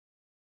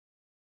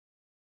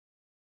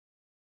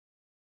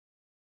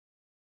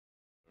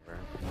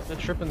The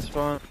trip and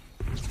spawn.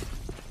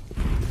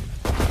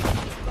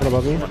 What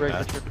above me? Break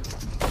the trip.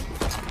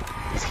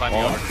 He's climbing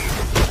over.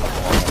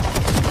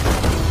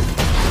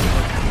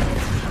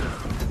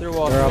 They're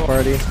walking. They're up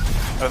already.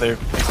 Oh, they're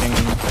picking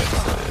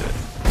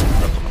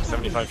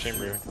 75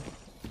 chamber.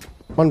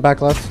 One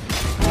back left.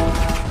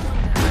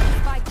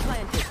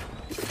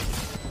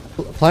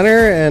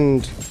 Planner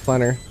and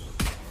planner.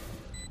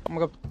 I'm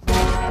gonna go.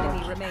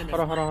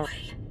 Hold on. I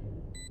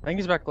think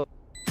he's back low.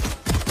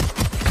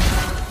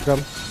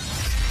 Jump.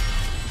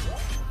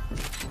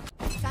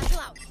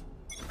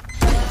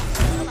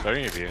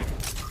 Starting of you.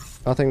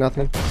 Nothing.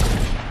 Mid.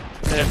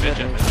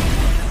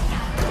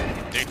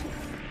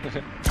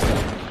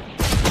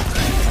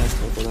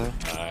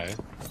 Nice.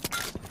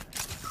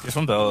 There's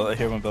one belt. I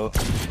hear one belt.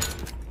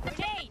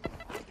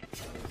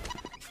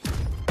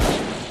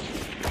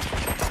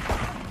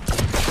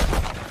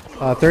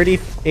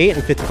 38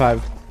 and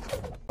 55.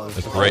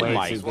 This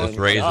raise is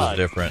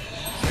different.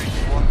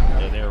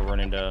 Yeah, they were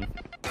running down.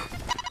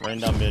 Running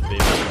down mid, baby.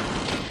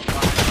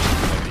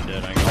 Might be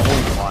dead. I ain't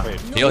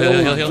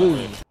gonna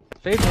Heal.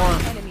 Fade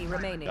one. Enemy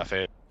remaining. Got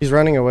fade. He's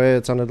running away,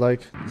 it sounded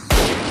like. Good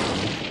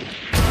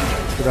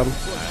job.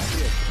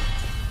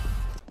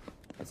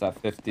 That's at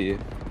 50,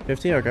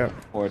 50? Okay.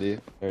 40,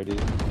 30.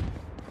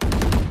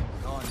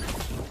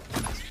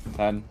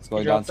 10. It's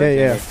going dropped down. it?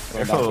 Yeah. Going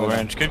Careful, down, going down.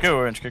 orange. Could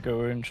go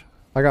orange.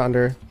 I got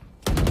under.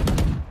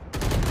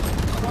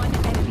 One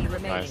enemy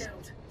remaining. Nice.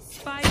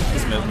 Spike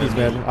He's down. mid. He's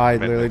mid. I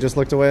literally just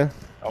looked away.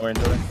 Orange.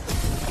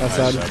 Nice. That's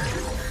sad.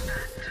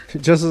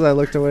 Just as I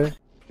looked away.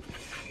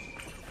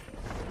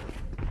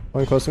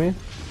 One close to me.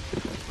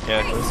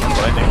 Yeah, close.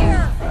 Blinding.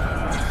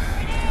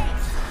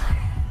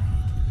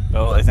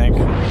 Belt, I think.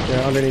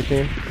 Yeah, underneath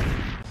me.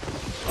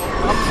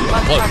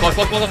 Look.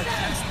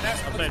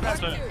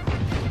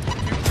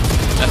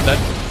 That's dead.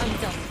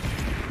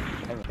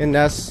 In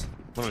nest.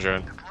 One's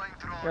drone.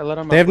 Yeah, let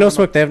him They up, have no let him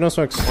smoke. They have no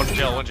smokes. One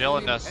jail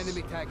and nest.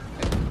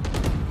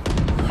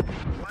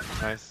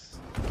 Nice.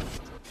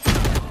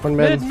 One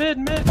up. mid.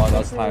 Mid. Oh,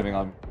 that's timing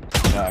on.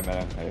 Yeah, I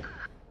meant it.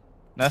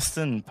 Nest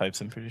and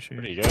pipes, I'm pretty sure.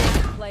 Pretty good.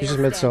 He's just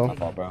mid still. My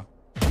fault, bro.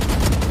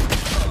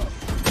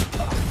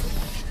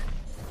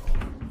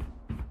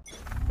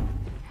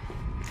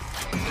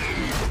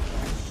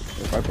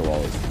 The Viper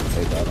wall is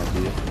laid down on B.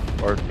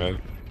 Or mid.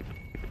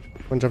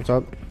 One jumped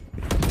up.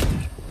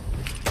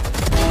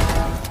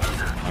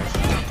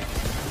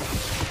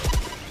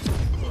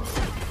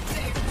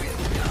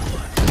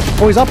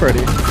 Oh, he's up already.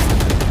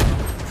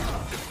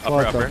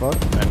 What the Upper. fuck?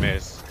 And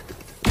maze.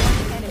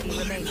 Enemy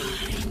remaining.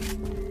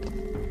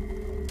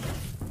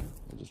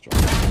 I just dropped.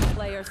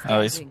 Player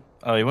Oh, standing.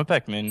 he went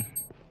back main.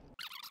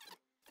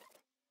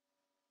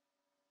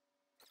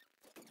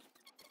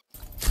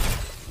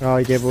 Oh,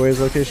 he gave away his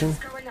location.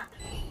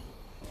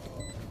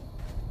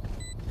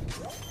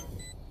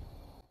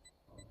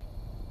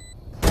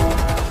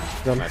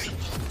 Jump. Nice.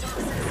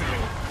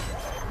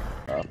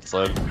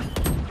 Slid.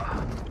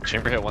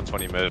 Chamber hit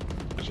 120 mid.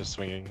 Just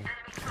swinging.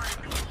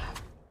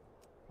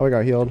 Oh, he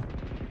got healed.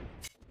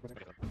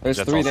 There's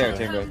That's 3 also there,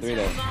 there. chamber. 3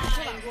 there.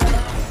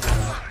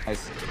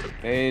 Nice.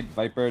 Fade,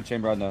 Viper,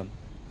 chamber unknown.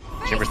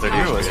 Chamber's 30.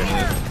 Who was Yeah. mid?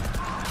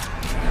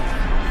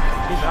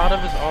 He's out of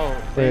his ult.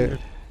 Wait.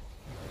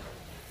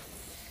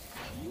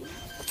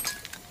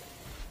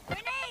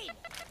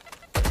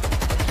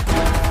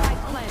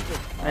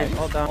 Nice,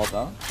 ult down. All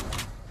down.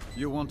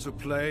 You want to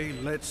play?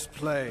 Let's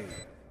play.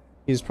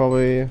 He's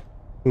probably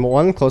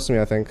one close to me,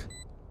 I think.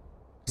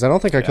 Because I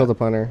don't think I killed the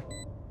planner.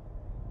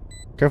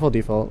 Careful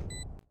default.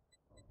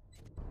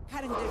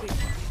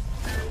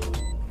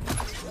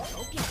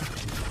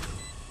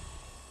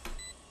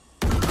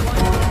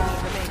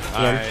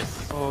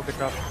 Nice. Oh, good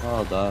job.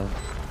 Well done.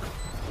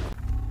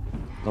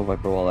 No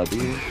Viper wall at B.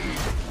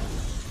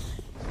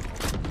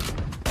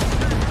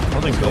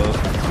 Holding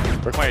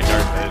both. Work my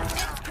dart mid.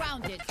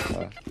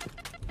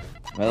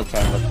 Middle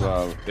time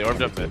left They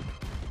orbed up mid.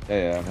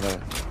 Yeah, I'm gonna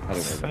head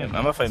it Fine, over.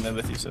 I'm gonna fight mid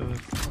with you, so. I'm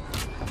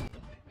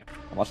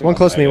watching One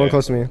close to me, yeah, one yeah.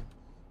 close to me.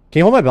 Can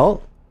you hold my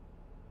belt?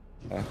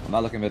 Yeah, I'm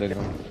not looking mid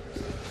anymore.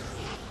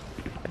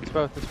 It's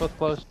both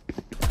close.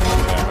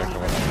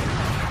 Nice.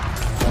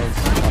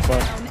 Not far.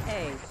 Down A.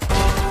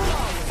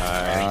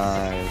 Nice.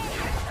 Nice.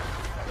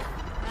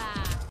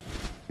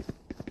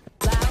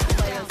 Last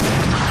player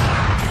standing.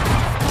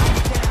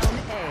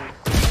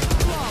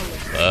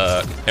 Down A.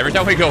 Every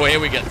time we go in,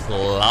 we get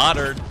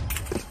slaughtered.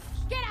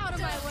 Get out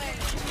of my way.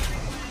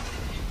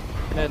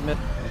 Mid.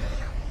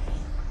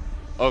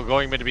 Oh,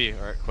 going mid to B.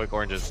 Alright, quick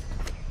oranges.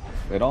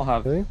 They don't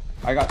have. Really?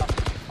 I got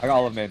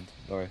all of mid.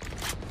 Don't worry.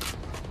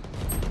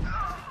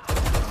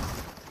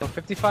 So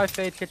 55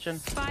 fade kitchen.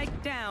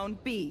 Spike down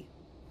B.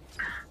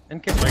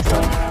 And kitchen.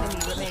 Enemy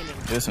remaining.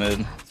 This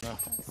mid.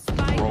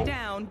 Spike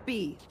down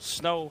B.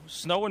 Snow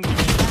and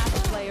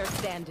Last player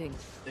standing.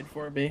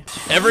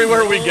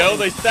 Everywhere we go,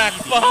 they stack.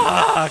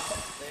 Fuck!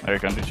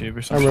 Eric under tube or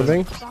I'm something.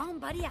 ripping. Bomb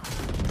buddy out.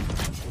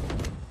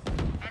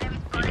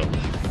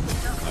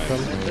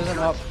 There's an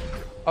up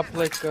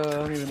like, I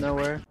don't even know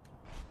where.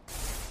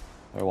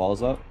 Their wall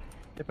is up.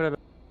 They put it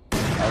Oh,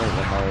 there's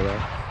one more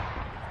there.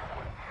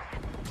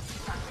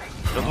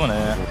 There's one A.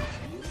 I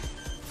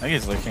think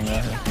he's licking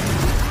that.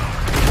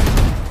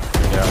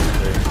 Yeah.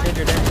 Sage,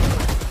 you're dead.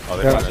 Oh,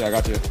 they Yeah. got it. I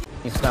got you.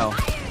 He's snow.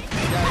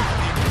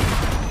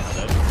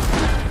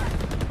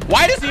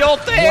 Why does he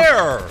ult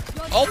there?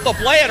 Ult the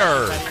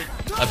planner.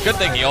 A good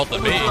thing he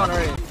ulted me. Hold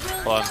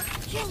on.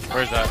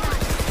 Where's that?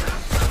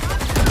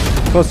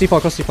 Close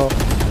default, close default.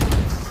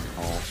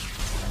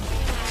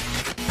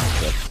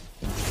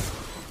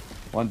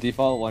 One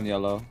default, one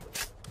yellow.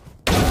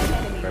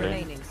 Enemy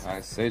remaining.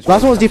 Nice. Sage.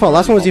 Last one was default,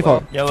 last one was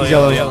default. Yellow, He's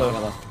yellow,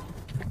 yellow.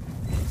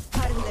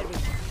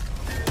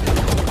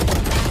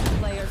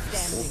 Player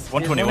standing.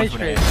 120,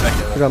 120.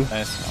 Good job.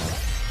 Nice.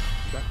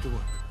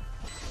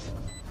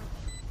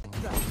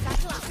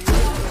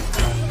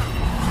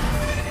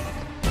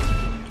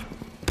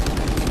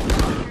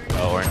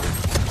 Oh,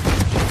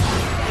 orange.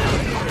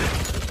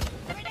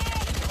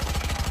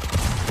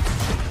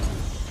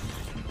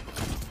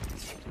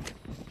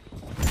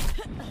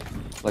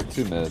 Like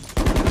 2 mid.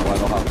 Oh, I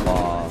don't have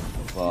bomb.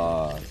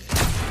 Fuck.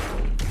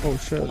 Oh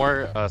shit. One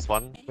more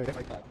spawn.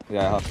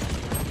 Yeah,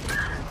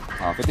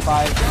 I have.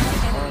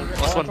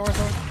 55. Last one.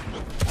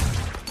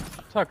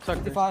 Tuck.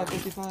 55,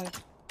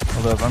 55.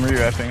 Hold up, I'm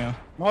re-wrapping now. I'm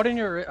holding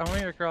your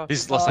cross.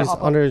 He's left He's side.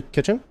 under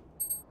kitchen.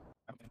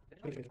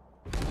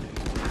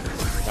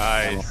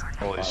 Nice.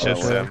 Holy shit,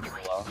 Oh, Sam.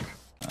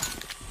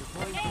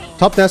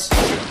 Top nest.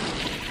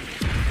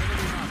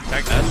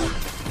 Tag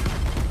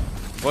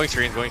nest. Going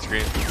screens, going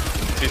screens.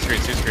 Two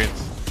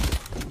screens.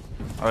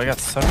 Oh, I got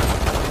sucked.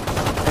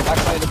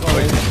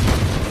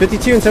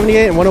 52 and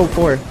 78 and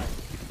 104.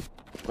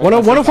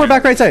 104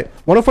 back right side.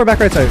 104 back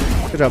right side.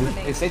 Good job.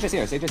 Hey, Sage is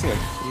here. She's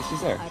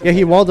there. Yeah,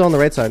 he walled on the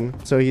right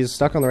side, so he's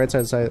stuck on the right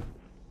side site.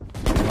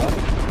 Good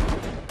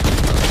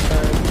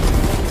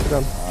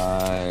job.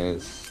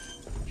 Nice.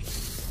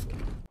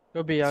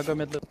 Go B, I'll go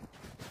mid loop.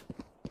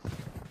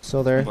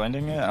 Still there.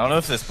 Blending it? I don't know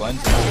if this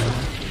blends.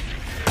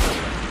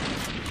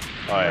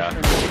 Oh, yeah.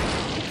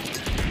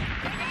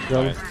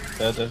 Good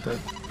job. Dead.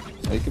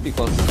 He could be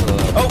close to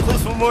the. Oh,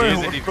 close, one more.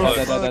 Easy, deep close.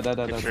 Dead.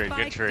 Good trade,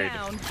 good Spike trade.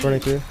 down.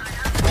 22.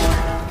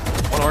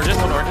 One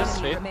oranges,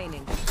 fade.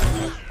 Remaining.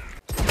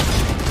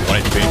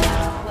 1 HP.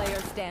 Player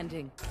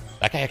standing.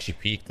 That guy actually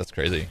peeked. That's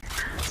crazy.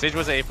 Sage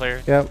was an A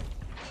player. Yep.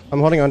 I'm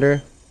holding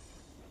under.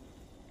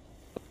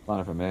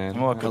 Line for man.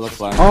 Oh, It looks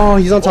like. Oh,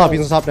 he's on top.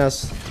 He's on top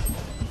nest.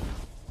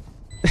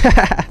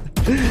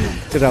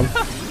 Good job.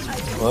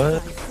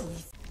 What?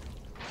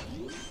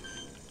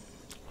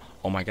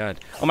 Oh my god.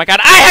 Oh my god.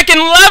 I heckin'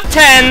 love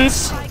TenZ!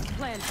 Spike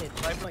planted.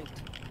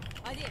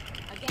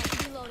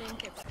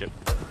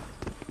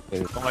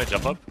 Don't let it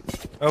jump up.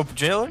 Oh,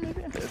 jailer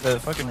maybe? The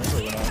fucking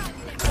river went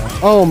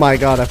off. Oh my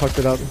god, I fucked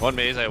it up. One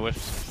maze, I wish.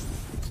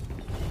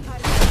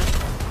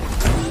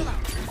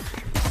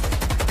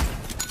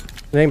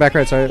 Getting back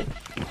right side.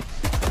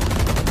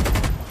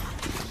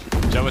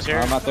 Jump was here.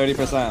 I'm at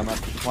 30%. I'm at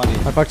 20.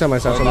 I fucked up my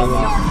satchel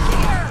movement.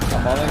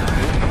 I'm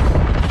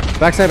falling.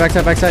 Backside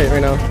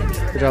right now.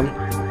 Good job.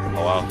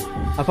 Oh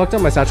wow. I fucked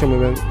up my satchel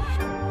movement.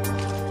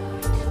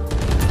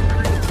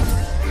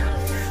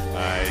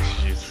 Nice.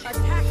 Jeez.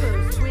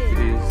 Attackers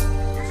win.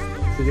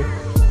 Did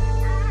you?